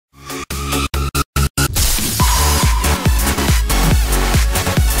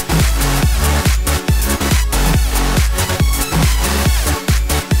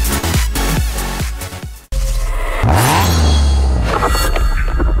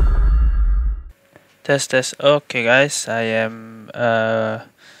Test test. Okay, guys, I am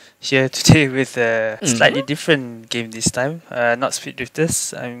here today with a slightly different game this time. Not Speed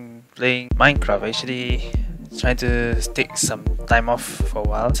Drifters. I'm playing Minecraft. Actually, trying to take some time off for a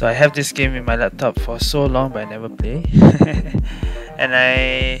while. So I have this game in my laptop for so long, but I never play. And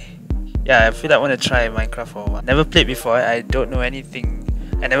I feel like I want to try Minecraft for a while. Never played before. I don't know anything.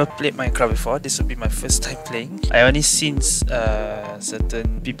 I never played Minecraft before. This will be my first time playing. I only seen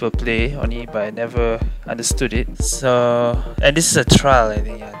certain people play only, but I never understood it. So, and this is a trial. I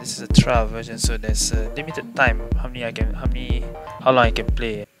think this is a trial version. So there's a limited time how long I can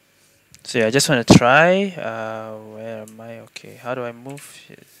play. So yeah, I just want to try. Where am I? Okay, how do I move?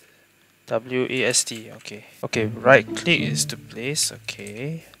 WASD. Okay. Okay. Right click is to place.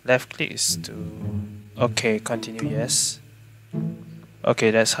 Okay. Left click is to. Okay. Continue. Yes.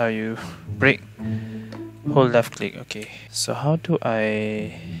 Okay, that's how you break. Hold left click. Okay. So how do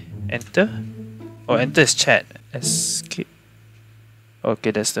I enter? Oh, enter is chat. Escape.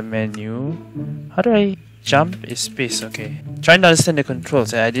 Okay, that's the menu. How do I jump? Is space. Okay. Trying to understand the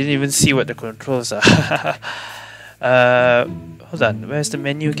controls. I didn't even see what the controls are. Hold on. Where's the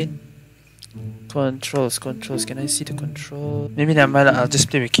menu again? Controls. Can I see the control? Maybe I'll just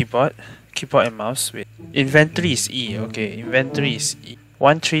play with keyboard and mouse. Wait. Inventory is E. Okay, inventory is E.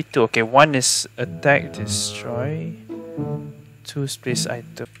 1, 3, 2. Okay, 1 is attack, destroy. 2 is place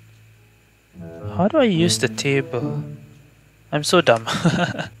item. How do I use the table? I'm so dumb.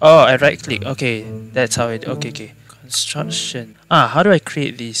 Oh, I right click. Okay, that's how it. Okay. Construction. How do I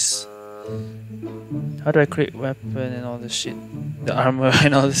create these? How do I create weapon and all this shit? The armor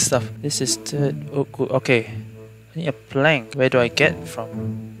and all this stuff. This is third. Oh, cool. Okay. I need a plank. Where do I get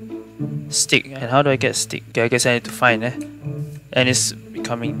from? Stick. And how do I get stick? Okay, I guess I need to find and it's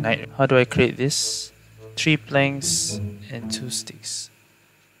becoming night. How do I create this? 3 planks and 2 sticks.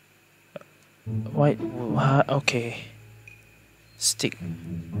 White wool. Okay. Stick.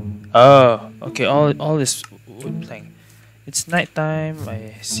 Oh, okay. All this wood plank. It's night time.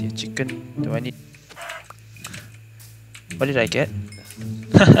 I see a chicken. Do I need? What did I get?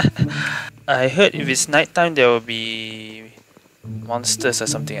 I heard if it's nighttime there will be monsters or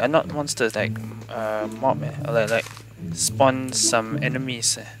something. Not monsters, like mob, or like spawn some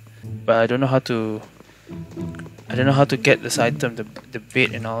enemies. But I don't know how to get this item, the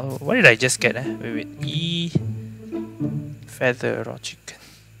bait and all. What did I just get? Wait. E feather raw chicken.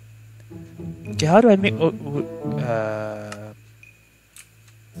 Okay, how do I make wood?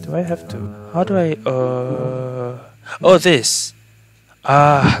 Do I have to? How do I? Oh, this.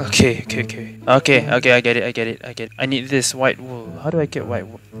 Okay. I get it. I need this white wool. How do I get white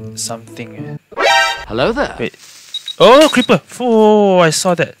wool? Something. Hello there. Wait. Oh, creeper! Oh, I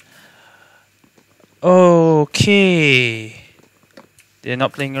saw that. Okay. They're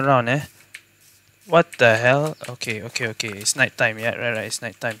not playing around, What the hell? Okay. It's night time. Yeah, right. It's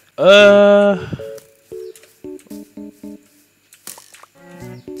night time.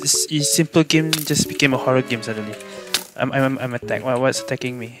 This simple game just became a horror game suddenly. I'm attacked. What's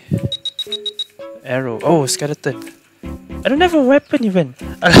attacking me? Arrow. Oh, skeleton. I don't have a weapon even.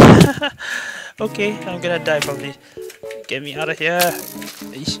 Okay, I'm gonna die probably. Get me out of here.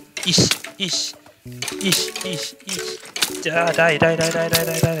 Ish. Die. I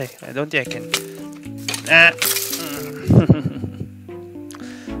don't think I can.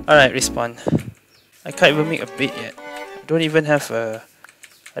 Alright, respawn. I can't even make a bait yet. I don't even have a.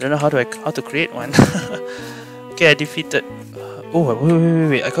 I don't know how to create one. Okay, I defeated. Oh,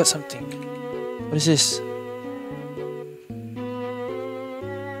 wait! I got something. What is this?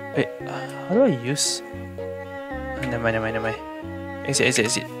 Wait, how do I use? Never mind. Exit.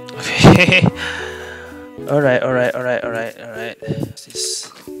 Okay. Alright. What's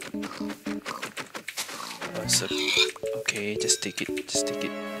this? Okay, just take it.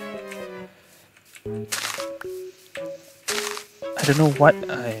 I don't know what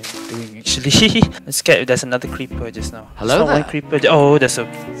I'm doing actually. I'm scared there's another creeper just now. Hello there. One creeper. Oh, there's a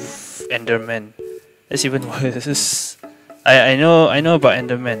Enderman. That's even worse. I know about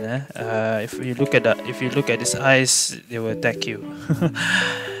Enderman. If you look at his eyes, they will attack you.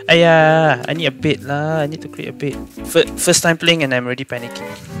 I need a bait lah. I need to create a bait. First time playing and I'm already panicking.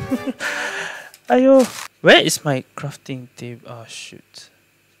 Ayo, where is my crafting table? Oh shoot.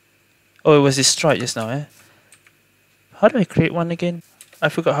 Oh, it was destroyed just now. How do I create one again? I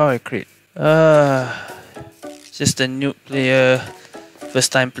forgot how I create. Just a noob player,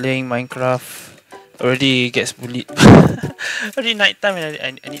 first time playing Minecraft, already gets bullied. Already night time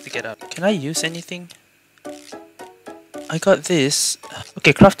and I need to get up. Can I use anything? I got this.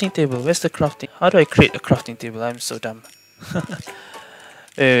 Okay, crafting table. Where's the crafting? How do I create a crafting table? I'm so dumb.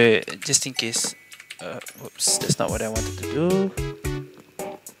 Wait, just in case. Whoops, that's not what I wanted to do.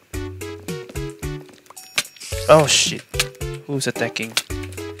 Oh shit. Who's attacking?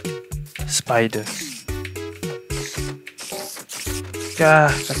 Spider.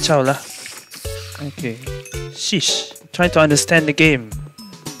 Kacau lah. Okay. Sheesh. Trying to understand the game.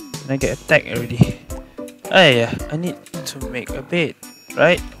 And I get attacked already. I need to make a bait,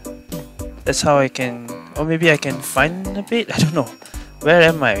 right? That's how I can... Or maybe I can find a bait? I don't know. Where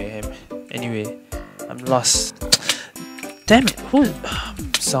am I? Anyway, I'm lost. Damn it! Who?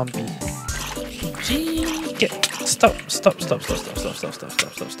 Zombie. Gee, stop!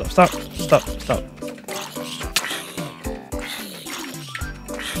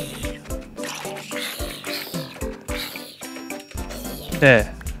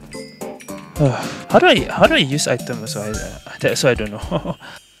 There. How do I use item? So I don't know.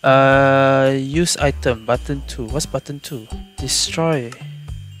 Use item button 2. What's button 2? Destroy.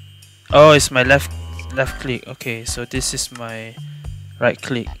 Oh, it's my left click. Okay, so this is my right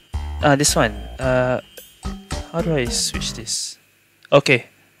click. This one. How do I switch this? Okay,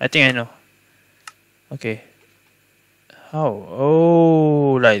 I think I know. Okay. How?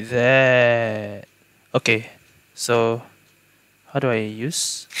 Oh, like that. Okay, so how do I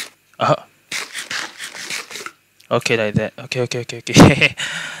use? Okay, like that. Okay.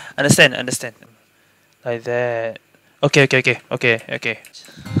 Understand. Like that. Okay.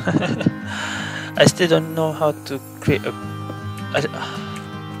 I still don't know how to create a...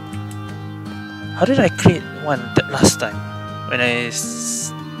 How did I create one that last time when I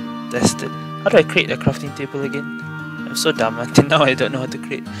tested? How do I create a crafting table again? I'm so dumb. Until now I don't know how to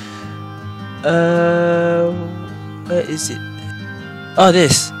create. Where is it? Oh,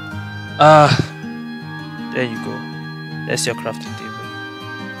 this. There you go. That's your crafting table.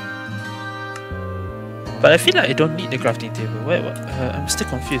 But I feel like I don't need the crafting table. Wait, what? I'm still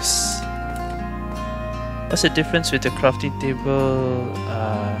confused. What's the difference with the crafting table?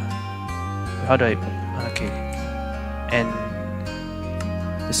 How do I... Okay. And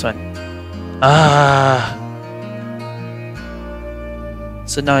this one.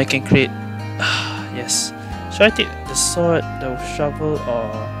 So now I can create... Yes. Should I take the sword, the shovel,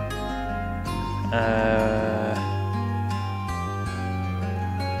 or...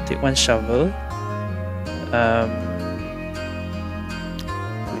 take one shovel.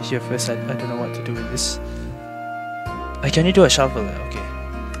 Here first, I don't know what to do with this. I can only do a shovel.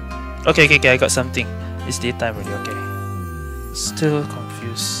 Okay, I got something. It's daytime already. Okay. Still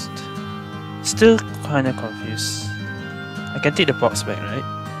confused. Still kinda confused. I can take the box back, right?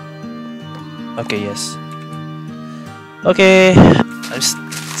 Okay, yes. Okay, I'm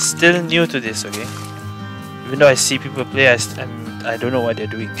still new to this. Okay, even though I see people play, I don't know what they're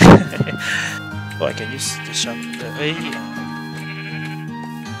doing. Oh, I can use the shovel.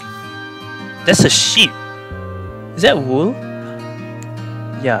 That's a sheep. Is that wool?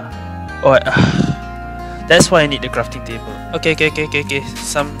 Yeah. Oh, that's why I need the crafting table. Okay.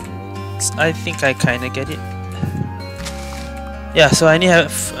 I think I kinda get it. Yeah, so I only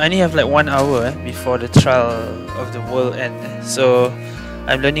have like 1 hour before the trial of the world end. So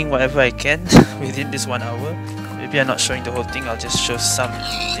I'm learning whatever I can within this 1 hour. Maybe I'm not showing the whole thing. I'll just show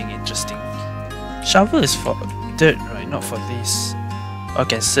something interesting. Shovel is for dirt, right? Not for this. Oh, I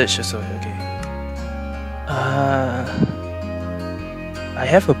can search also. Okay. I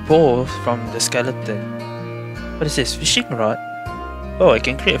have a bow from the skeleton. What is this? Fishing rod? Oh, I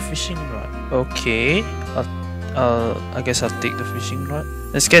can create a fishing rod. Okay. I guess I'll take the fishing rod.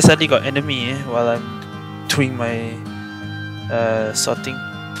 This guy suddenly got enemy while I'm doing my sorting.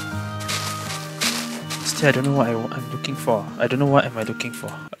 Still, I don't know what I'm looking for. I don't know what am I looking for.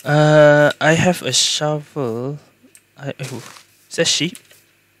 I have a shovel. Is that sheep?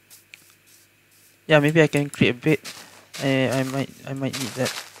 Yeah, maybe I can create a bait. I might need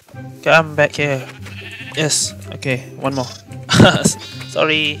that. Come back here. Yes. Okay, one more.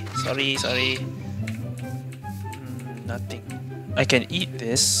 Sorry. Nothing. I can eat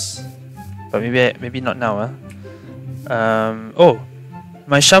this, but maybe not now. Oh,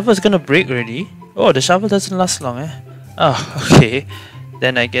 my shovel is gonna break already. Oh, the shovel doesn't last long. Oh, okay.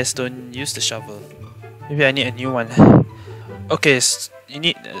 Then I guess don't use the shovel. Maybe I need a new one. Okay, you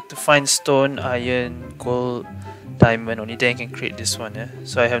need to find stone, iron, gold, diamond. Only then you can create this one.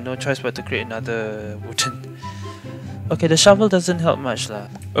 So I have no choice but to create another wooden. Okay, the shovel doesn't help much lah.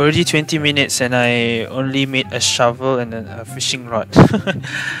 Already 20 minutes and I only made a shovel and a fishing rod.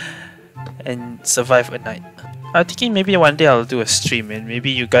 And survive a night. I'm thinking maybe one day I'll do a stream and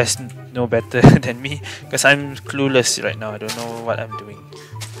maybe you guys know better than me. Because I'm clueless right now, I don't know what I'm doing.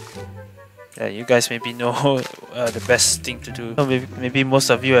 Yeah, you guys maybe know the best thing to do. Maybe most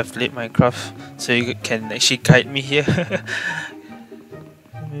of you have played Minecraft, so you can actually guide me here.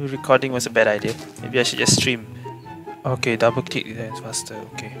 Maybe recording was a bad idea. Maybe I should just stream. Okay, double click then faster.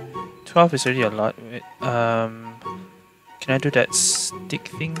 Okay, 12 is already a lot. Wait, can I do that stick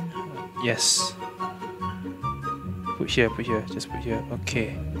thing? Yes. Put here, just put here.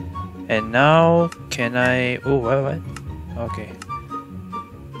 Okay. And now can I? Oh, what? Okay.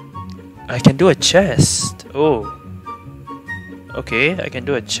 I can do a chest. Oh. Okay, I can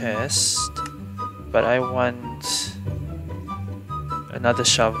do a chest. But I want another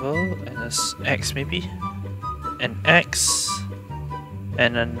shovel and an axe maybe? An axe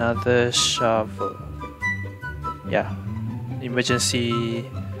and another shovel. Yeah. Emergency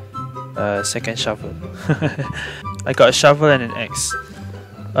second shovel. I got a shovel and an axe.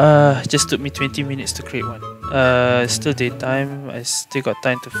 Just took me 20 minutes to create one. It's still daytime. I still got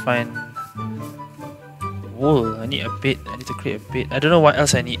time to find wool. I need a bed. I need to create a bed. I don't know what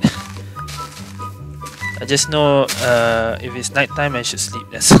else I need. I just know if it's nighttime I should sleep.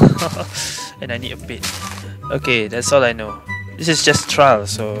 That's all. And I need a bed. Okay, that's all I know. This is just trial,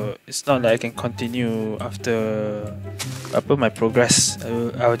 so it's not like I can continue after my progress.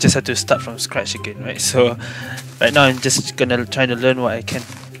 I will just have to start from scratch again, right? So right now I'm just gonna try to learn what I can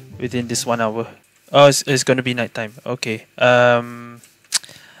within this 1 hour. Oh, it's gonna be nighttime. Okay.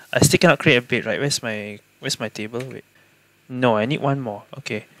 I still cannot create a bed, right? Where's my table? Wait. No, I need one more.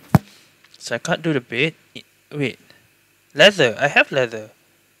 Okay. So I can't do the bed. Wait. Leather. I have leather.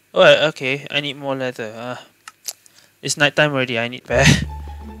 Oh, okay. I need more leather. It's nighttime already. I need bear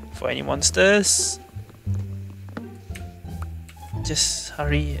for any monsters. Just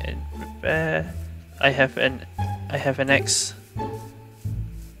hurry and prepare. I have an axe.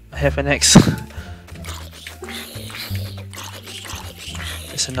 I have an axe.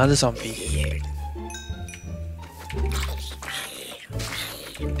 There's another zombie.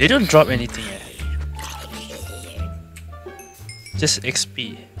 They don't drop anything. Just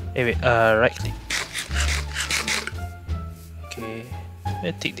XP. Hey, wait. Right click. Okay. Let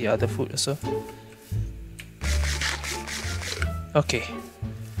me take the other food also. Okay.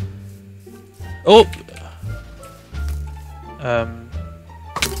 Oh.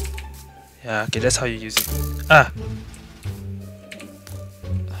 Yeah. Okay. That's how you use it. Ah.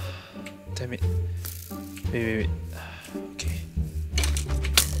 Damn it. Wait. Okay.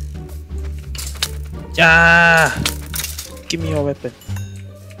 Yeah. Give me your weapon.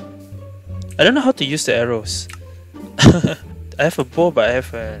 I don't know how to use the arrows. I have a bow, but I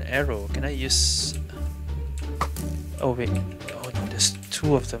have an arrow. Can I use? Oh wait. Oh no, there's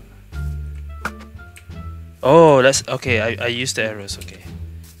two of them. Oh, that's okay. I used the arrows. Okay.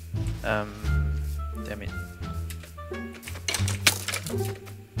 Damn it.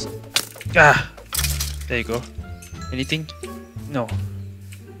 Ah. There you go. Anything? No.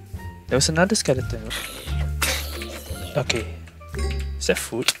 There was another skeleton. Okay. Is that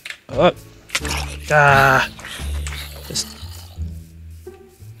food? Oh. Ah. Just.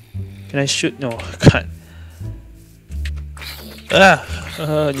 Can I shoot? No, I can't. Ah.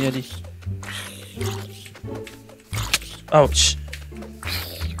 Nearly. Ouch.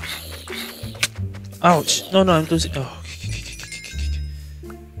 Ouch. No, I'm losing. Oh.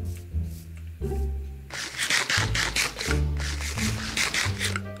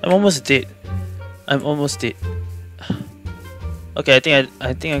 I'm almost dead. Okay, I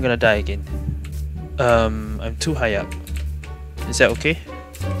think I'm gonna die again. I'm too high up. Is that okay?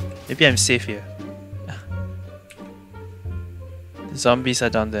 Maybe I'm safe here. The zombies are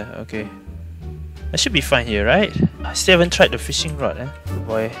down there. Okay. I should be fine here, right? I still haven't tried the fishing rod, eh? Oh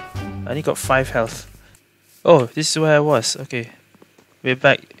boy. I only got 5 health. Oh, this is where I was. Okay. We're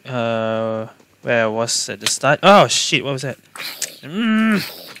back where I was at the start. Oh shit, what was that?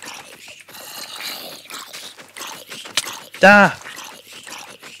 Da!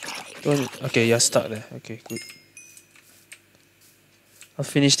 Okay, you're stuck there. Okay, good. I'll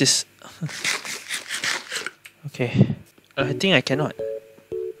finish this. Okay. I think I cannot.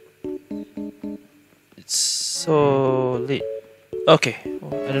 It's so late. Okay.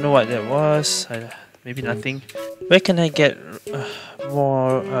 I don't know what that was. Maybe nothing. Where can I get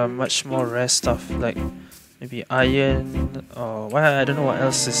much more rare stuff? Like maybe iron or what? I don't know what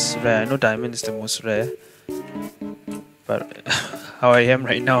else is rare. I know diamond is the most rare. But how I am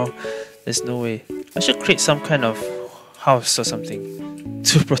right now, there's no way. I should create some kind of house or something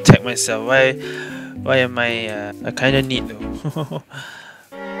to protect myself. Why am I kinda neat though?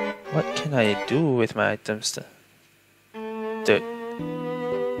 What can I do with my items? The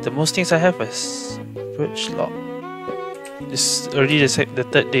most things I have is birch log. It's already the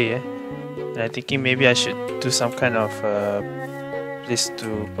 3rd day, eh? And I'm thinking maybe I should do some kind of place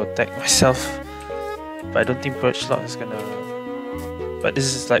to protect myself. But I don't think birch log is gonna... But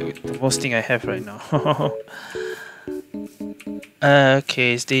this is like the most thing I have right now.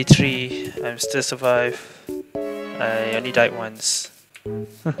 Okay, it's day 3. I'm still survive. I only died once.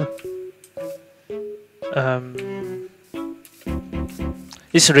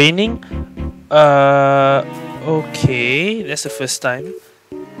 It's raining? Okay, that's the first time.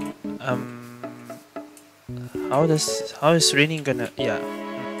 How is raining gonna... Yeah.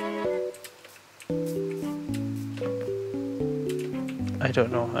 I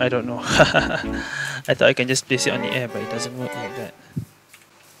don't know. I thought I can just place it on the air, but it doesn't work like that.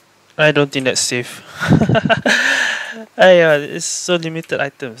 I don't think that's safe. It's so limited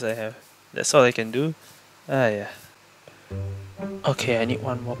items I have. That's all I can do. Yeah. Okay, I need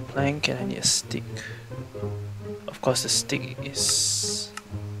one more plank and I need a stick. Of course, the stick is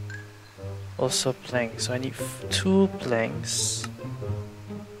also plank, so I need 2 planks.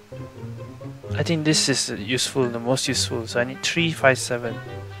 I think this is useful, the most useful, so I need 3, 5, 7.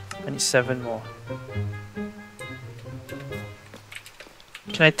 I need 7 more.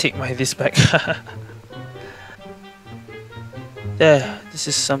 Can I take this back? There, this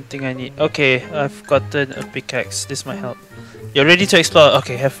is something I need. Okay, I've gotten a pickaxe, this might help. You're ready to explore?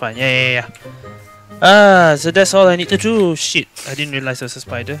 Okay, have fun. Yeah. So that's all I need to do. Shit, I didn't realize there was a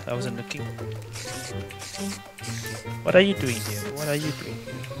spider. I wasn't looking. What are you doing here?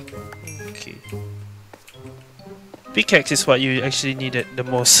 Okay. Pickaxe is what you actually needed the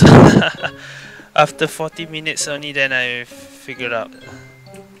most. After 40 minutes only, then I figured out.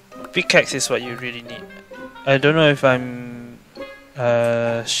 Pickaxe is what you really need. I don't know if I'm...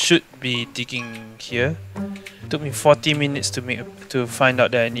 should be digging here. It took me 40 minutes to find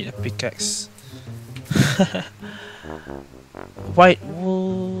out that I need a pickaxe. White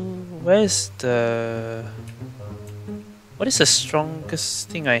wool. Where's the... What is the strongest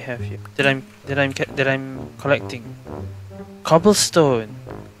thing I have here that I'm collecting? Cobblestone.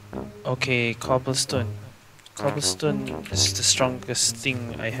 Okay, cobblestone. Cobblestone is the strongest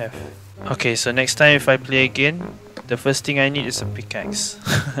thing I have. Okay, so next time if I play again, the first thing I need is a pickaxe.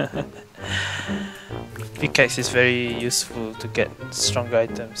 Pickaxe is very useful to get stronger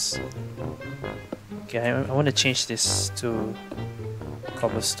items. Okay, I want to change this to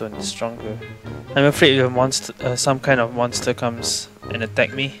cobblestone, stronger. I'm afraid if a monster, some kind of monster comes and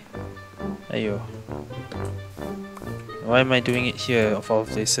attack me. Ayo. Why am I doing it here of all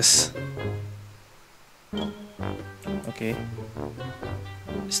places? Okay.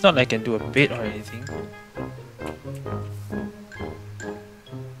 It's not like I can do a bait or anything.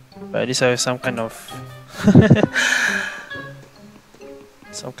 But at least I have some kind of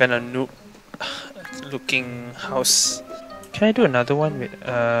some kind of noob looking house. Can I do another one with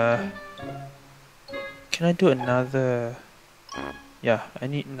can I do another? Yeah, I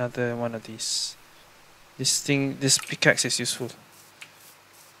need another one of these. This pickaxe is useful.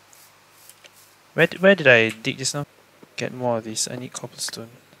 Where did I dig just now? Get more of these. I need cobblestone.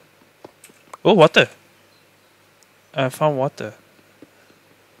 Oh, water! I found water.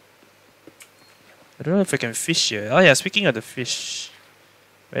 I don't know if I can fish here. Oh yeah, speaking of the fish.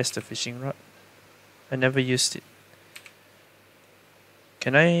 Where's the fishing rod? I never used it.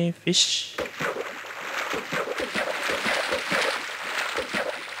 Can I fish?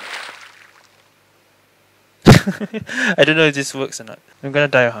 I don't know if this works or not. I'm gonna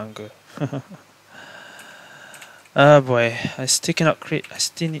die of hunger. Oh boy, I still cannot create. I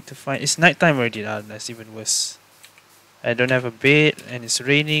still need to find. It's nighttime already. That's even worse. I don't have a bed and it's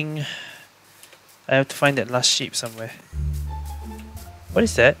raining. I have to find that last sheep somewhere. What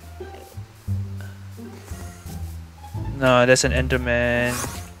is that? No, that's an Enderman.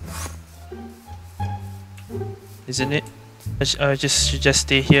 Isn't it? I should just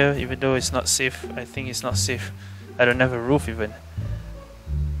stay here even though it's not safe. I think it's not safe. I don't have a roof even.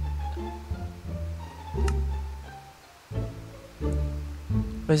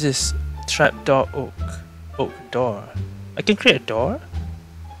 What is this? Trapdoor oak. Oak door. I can create a door?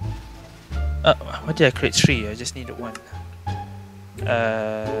 What did I create? 3. I just needed 1.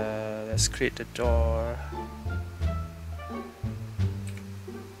 Let's create the door.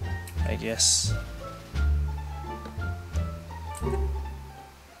 I guess.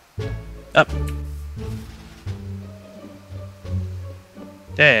 Up.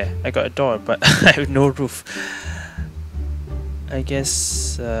 There, I got a door, but I have no roof. I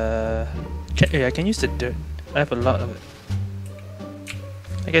guess I can use the dirt. I have a lot of it.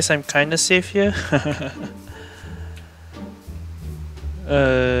 I guess I'm kinda safe here.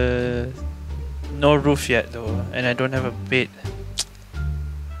 No roof yet though, and I don't have a bed.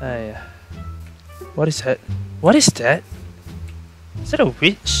 Yeah. What is that? What is that? Is that a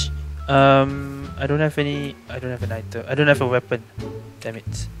witch? I don't have any. I don't have an item. I don't have a weapon. Damn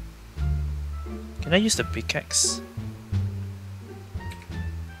it. Can I use the pickaxe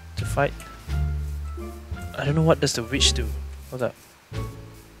to fight? I don't know what does the witch do. Hold up.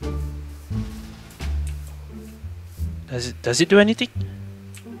 Does it do anything?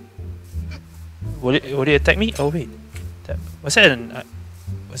 Would it attack me? Oh wait, was that an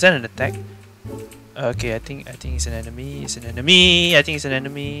attack? Okay, I think it's an enemy. It's an enemy. I think it's an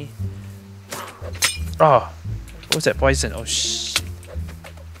enemy. Oh, what was that poison? Oh shit!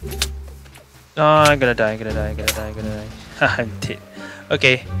 Oh, I'm gonna die. I'm dead.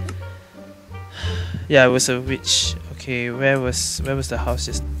 Okay. Yeah, it was a witch. Okay, where was the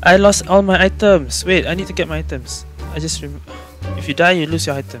house? I lost all my items. Wait, I need to get my items. If you die, you lose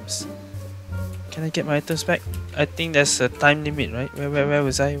your items. Can I get my items back? I think there's a time limit, right? Where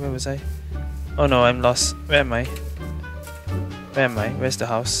was I? Oh no, I'm lost. Where am I? Where's the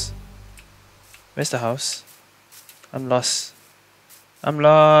house? I'm lost.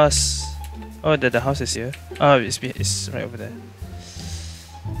 Oh, the house is here. Oh, it's right over there.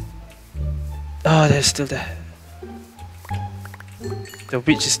 Oh, they're still there. The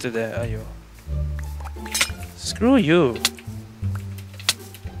witch is still there. Ayo. Screw you.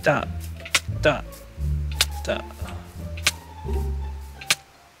 Da.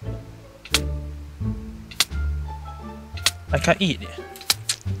 I can't eat.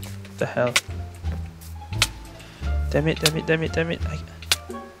 What the hell? Damn it.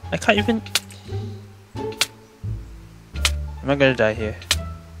 I can't even. Am I gonna die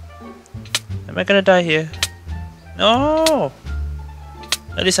here? No!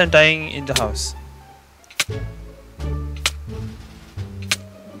 At least I'm dying in the house.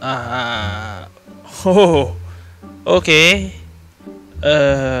 Oh, okay.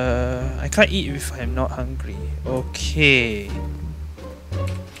 I can't eat if I'm not hungry. Okay.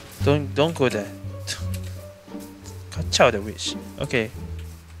 Don't go there. Chow the witch. Okay.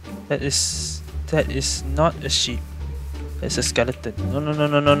 That is not a sheep. That's a skeleton.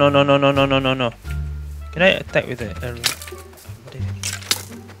 No. Can I attack with an arrow?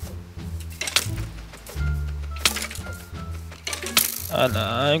 No,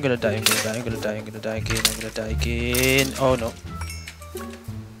 I'm gonna die again. Oh no.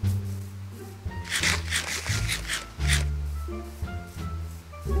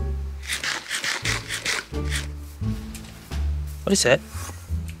 What is that?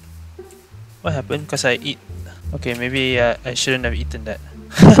 What happened? Because I eat. Okay, maybe I shouldn't have eaten that.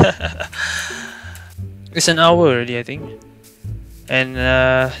 It's an hour already, I think. And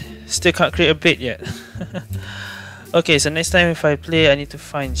still can't create a bed yet. Okay, so next time if I play, I need to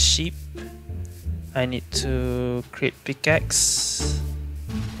find sheep. I need to create pickaxe.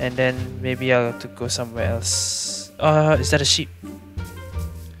 And then maybe I'll have to go somewhere else. Is that a sheep?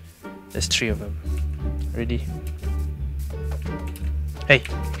 There's 3 of them. Ready? Hey!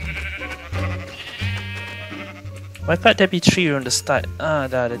 Why can't there be 3 on the start? Dah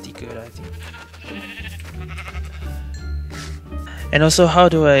ada 3 dah, I think. And also, how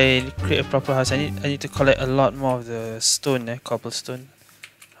do I create a proper house? I need to collect a lot more of the stone, cobblestone.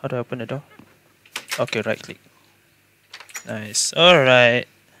 How do I open the door? Okay, right click. Nice. Alright.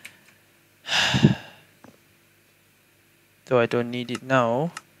 Though I don't need it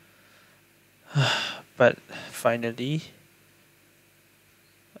now. But finally.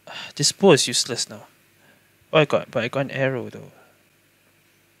 This bow is useless now. Oh, I got an arrow though.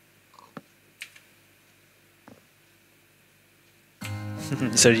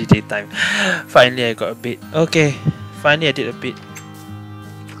 It's already daytime. Finally I got a bit. Okay, finally I did a bit.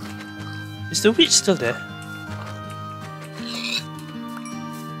 Is the witch still there?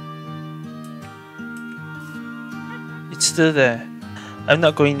 It's still there. I'm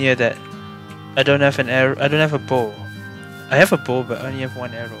not going near that. I don't have an arrow. I don't have a bow. I have a bow, but I only have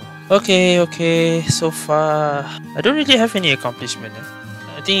 1 arrow. Okay. So far, I don't really have any accomplishment.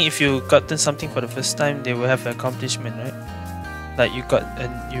 I think if you gotten something for the first time, they will have an accomplishment, right? Like you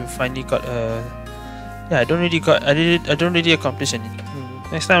finally got a. Yeah, I don't really accomplish anything.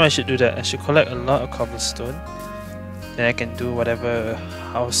 Next time I should do that. I should collect a lot of cobblestone. Then I can do whatever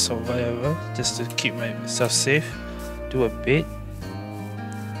house or whatever, just to keep myself safe. Do a bed.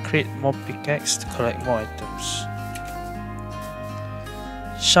 Create more pickaxe to collect more items.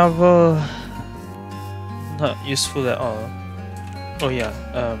 Shovel, not useful at all. Oh yeah.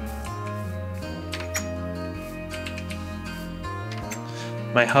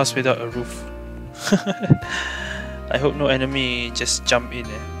 My house without a roof. I hope no enemy just jump in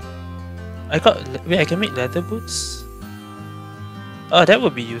there. I can make leather boots. Oh, that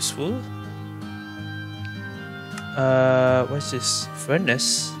would be useful. What's this?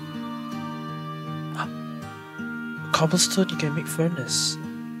 Furnace? Cobblestone, you can make furnace.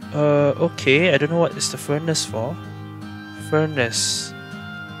 Okay, I don't know what is the furnace for. Furnace.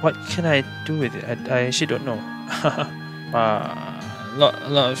 What can I do with it? I actually don't know. A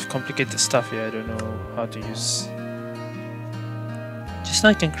lot of complicated stuff here. I don't know how to use. Just now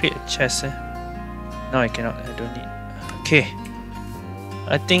I can create a chest. No, I cannot. I don't need. Okay.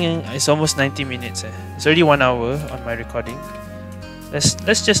 I think it's almost 90 minutes. It's already 1 hour on my recording. Let's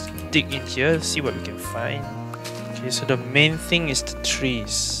just dig in here, see what we can find. Okay, so the main thing is the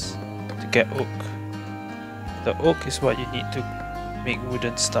trees to get oak. The oak is what you need to make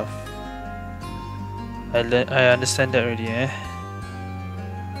wooden stuff. I understand that already.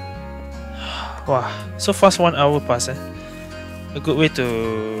 Wow, so fast 1 hour pass. A good way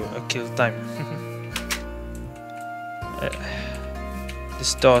to kill time.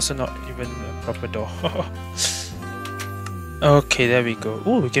 This door is not even a proper door. Okay, there we go.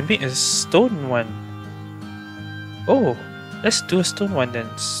 Oh, we can make a stone one. Oh, let's do a stone one then.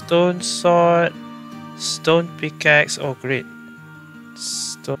 Stone sword, stone pickaxe. Oh, great.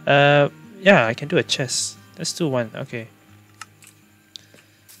 Stone. Yeah, I can do a chest. Let's do one. Okay.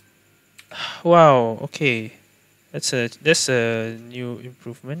 Wow. Okay, that's a new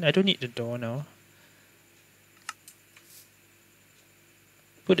improvement. I don't need the door now.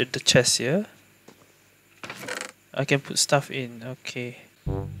 Put the chest here. I can put stuff in. Okay.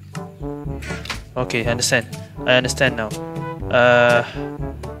 Okay, I understand now.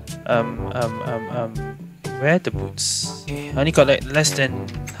 Where are the boots? Okay, I only got like less than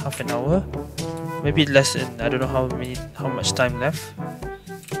half an hour. Maybe less than, I don't know how much time left.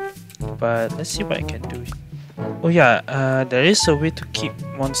 But let's see what I can do. Oh yeah, there is a way to keep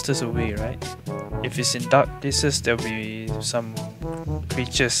monsters away, right? If it's in dark places, there'll be some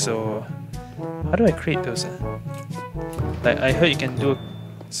creatures. So how do I create those? Like I heard you can do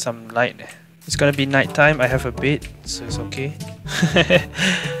some light. It's gonna be night time. I have a bed, so it's okay.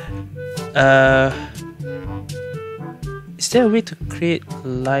 Is there a way to create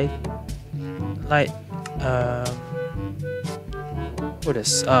light? What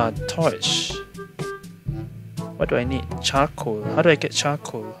is torch? What do I need? Charcoal. How do I get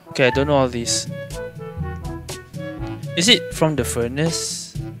charcoal? Okay, I don't know all these. Is it from the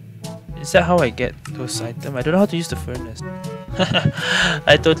furnace? Is that how I get those items? I don't know how to use the furnace.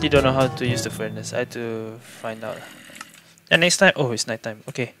 I totally don't know how to use the furnace. I had to find out. And next time, oh, it's night time.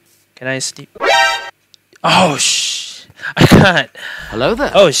 Okay, can I sleep? Oh shh! I can't. Hello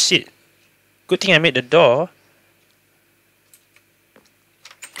there. Oh shit! Good thing I made the door.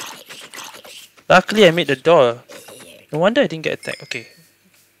 Luckily, I made the door. No wonder I didn't get attacked. Okay.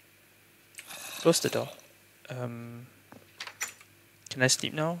 Close the door. Can I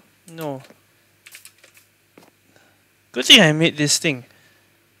sleep now? No. Good thing I made this thing.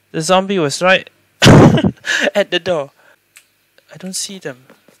 The zombie was right at the door. I don't see them.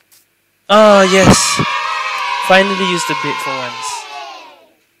 Oh, yes. Finally used the bait for once.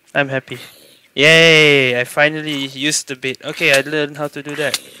 I'm happy. Yay! I finally used the bait. Okay, I learned how to do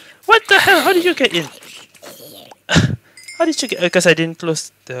that. What the hell? How did you get in? How did you get? Because I didn't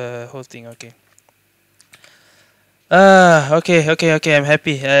close the whole thing. Okay. Okay. I'm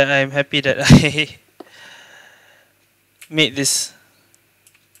happy. I'm happy that I made this.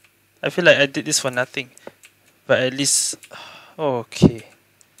 I feel like I did this for nothing, but at least, okay.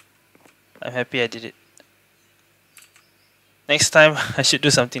 I'm happy I did it. Next time I should do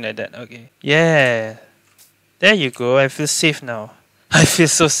something like that. Okay. Yeah. There you go. I feel safe now. I feel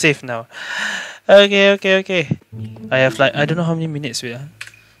so safe now. Okay. I have like, I don't know how many minutes we are.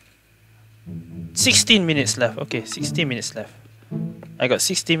 16 minutes left. Okay, 16 minutes left. I got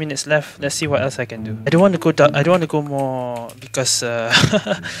 60 minutes left. Let's see what else I can do. I don't want to go down. I don't want to go more because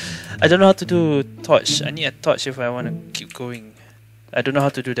I don't know how to do torch. I need a torch if I want to keep going. I don't know how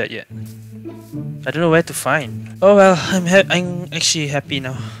to do that yet. I don't know where to find. Oh well, I'm actually happy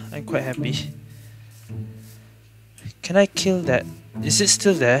now. I'm quite happy. Can I kill that? Is it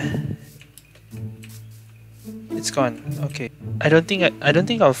still there? It's gone. Okay. I don't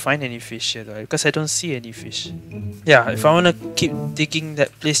think I'll find any fish here though, because I don't see any fish. Yeah, if I wanna keep digging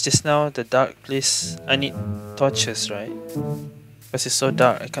that place just now, the dark place, I need torches, right? Because it's so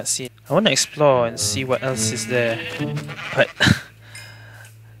dark, I can't see it. I wanna explore and see what else is there. But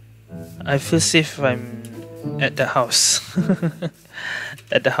I feel safe if I'm at the house.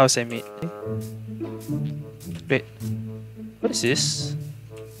 At the house I made. Wait. What is this?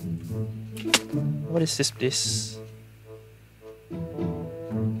 What is this place?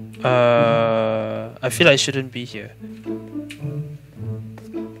 I feel I shouldn't be here.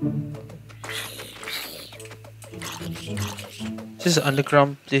 This is an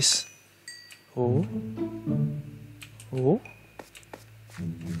underground place. Oh. Oh.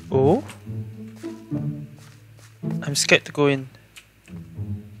 Oh. I'm scared to go in.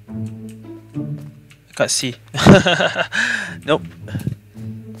 I can't see. Nope.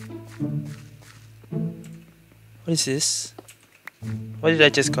 What is this? What did I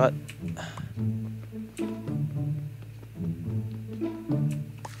just got?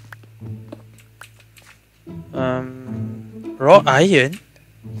 Raw iron?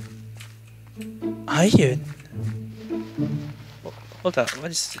 Iron? Hold up, what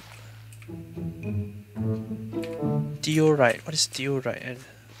is it? Diorite. What is diorite?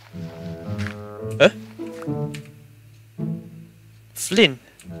 Huh? Flint.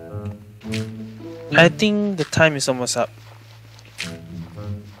 I think the time is almost up.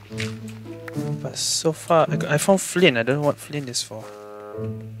 But so far, I found flint. I don't know what flint is for.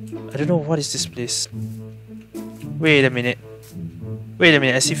 I don't know what is this place. Wait a minute. Wait a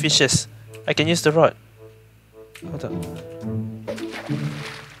minute, I see fishes. I can use the rod. Hold up.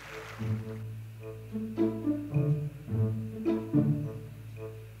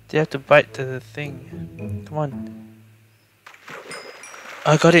 They have to bite the thing. Come on.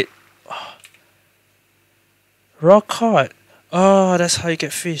 I got it. Oh. Raw cod. Oh, that's how you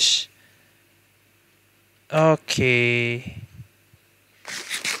get fish. Okay.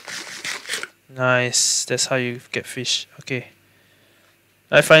 Nice. That's how you get fish. Okay.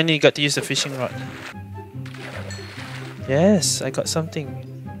 I finally got to use the fishing rod. Yes, I got something.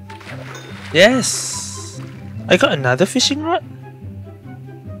 Yes! I got another fishing rod?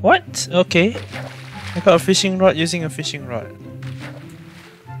 What? Okay. I got a fishing rod using a fishing rod.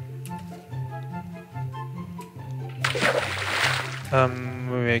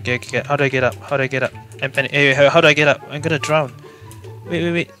 Wait, how do I get up? How do I get up? I'm panicking. Hey, how do I get up? I'm gonna drown.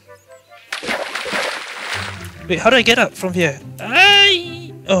 Wait. Wait, how do I get up from here?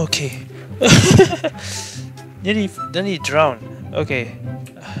 Aye! Okay. Nearly drown. Okay.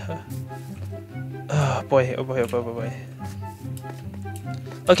 Oh boy.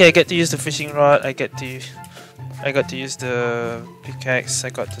 Okay, I get to use the fishing rod. I got to use the pickaxe. I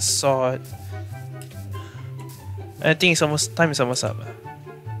got the sword. I think time is almost up.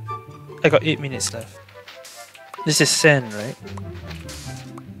 I got 8 minutes left. This is sand, right?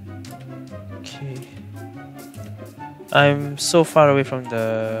 Okay. I'm so far away from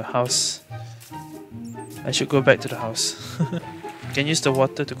the house. I should go back to the house. You can use the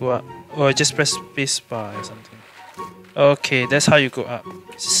water to go up. Or just press space bar or something. Okay, that's how you go up.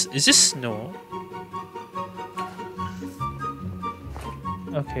 Is this snow?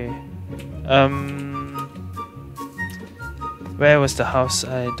 Okay. Where was the house?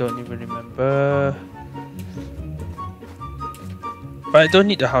 I don't even remember. But I don't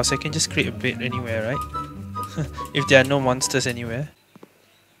need the house. I can just create a bed anywhere, right? If there are no monsters anywhere.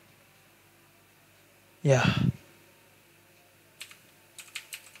 Yeah.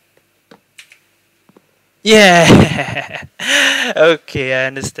 Yeah! Okay, I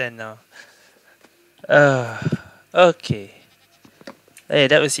understand now. Okay. Hey,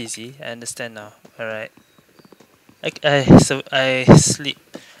 that was easy. I understand now. Alright. So I sleep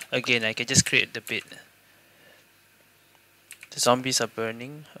again. I can just create the bed. The zombies are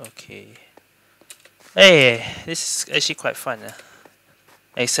burning. Okay. Hey, this is actually quite fun.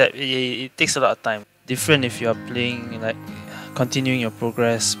 Except it takes a lot of time. Different if you are playing like continuing your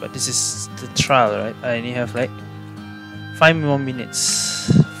progress, but this is the trial, right? I only have like 5 more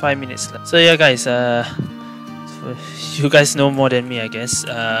minutes. 5 minutes left. So yeah, guys. You guys know more than me, I guess.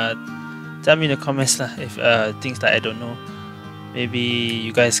 Tell me in the comments lah if things that I don't know. Maybe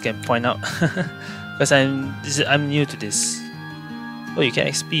you guys can point out because I'm new to this. Oh, you can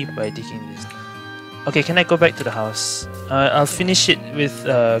XP by digging this. Okay, can I go back to the house? I'll finish it with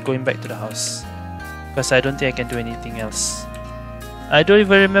going back to the house because I don't think I can do anything else. I don't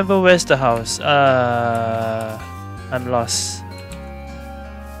even remember where's the house. I'm lost.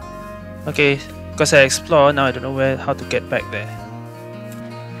 Okay, because I explore now, I don't know how to get back there.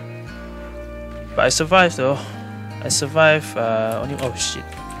 But I survived though. I survived only. Oh shit!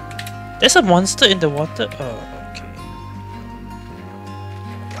 There's a monster in the water. Oh, okay.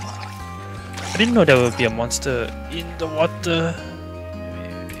 I didn't know there would be a monster in the water.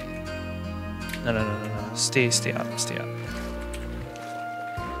 Wait. No. Stay up.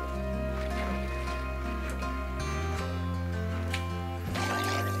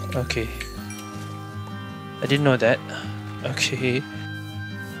 Okay. I didn't know that. Okay.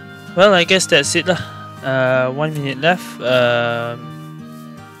 Well, I guess that's it lah. 1 minute left. I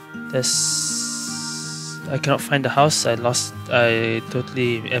cannot find the house. I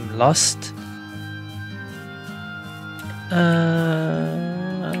totally am lost.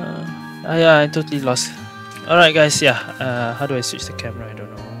 Yeah, I totally lost. Alright guys, yeah, how do I switch the camera? I don't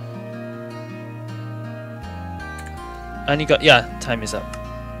know. I only got, yeah, time is up.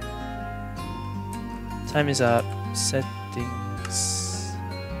 Time is up. Settings.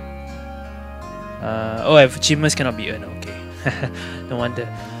 Oh, achievements cannot be earned, okay. No wonder.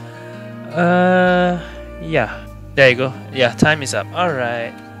 Yeah, there you go. Yeah, time is up.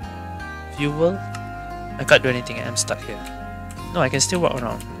 Alright. Fuel. I can't do anything, I'm stuck here. No, I can still walk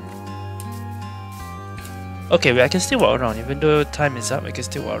around. Okay, wait, I can still walk around. Even though time is up, I can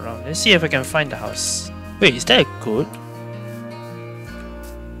still walk around. Let's see if I can find the house. Wait, is that a code?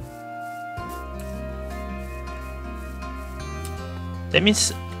 That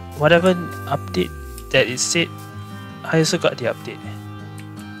means whatever update that is said, I also got the update.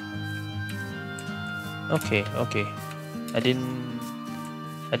 Okay, okay. I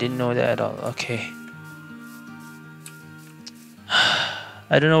didn't know that at all. Okay.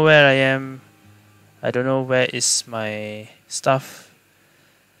 I don't know where I am. I don't know where is my stuff.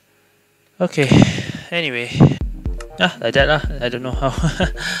 Okay. Anyway. Like that lah. I don't know how.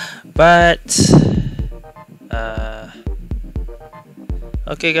 But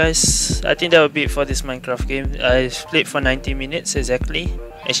okay guys, I think that will be it for this Minecraft game. I played for 90 minutes exactly.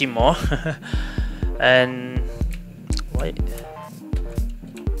 Actually more. And what?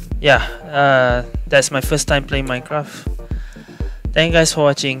 Yeah, that's my first time playing Minecraft. Thank you guys for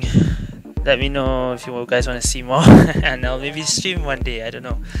watching. Let me know if you guys want to see more. And I'll maybe stream one day, I don't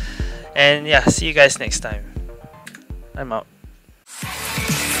know. And yeah, see you guys next time. I'm out.